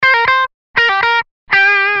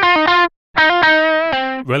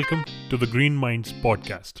Welcome to the Green Minds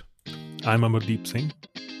podcast. I'm Amardeep Singh.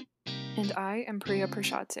 And I am Priya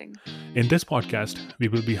Prashad Singh. In this podcast, we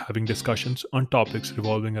will be having discussions on topics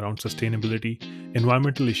revolving around sustainability,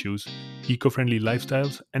 environmental issues, eco-friendly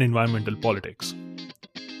lifestyles, and environmental politics.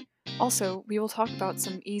 Also, we will talk about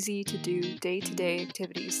some easy to do day-to-day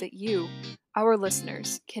activities that you, our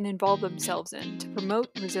listeners, can involve themselves in to promote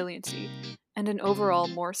resiliency and an overall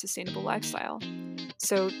more sustainable lifestyle.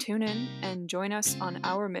 So tune in and join us on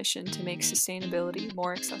our mission to make sustainability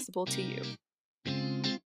more accessible to you.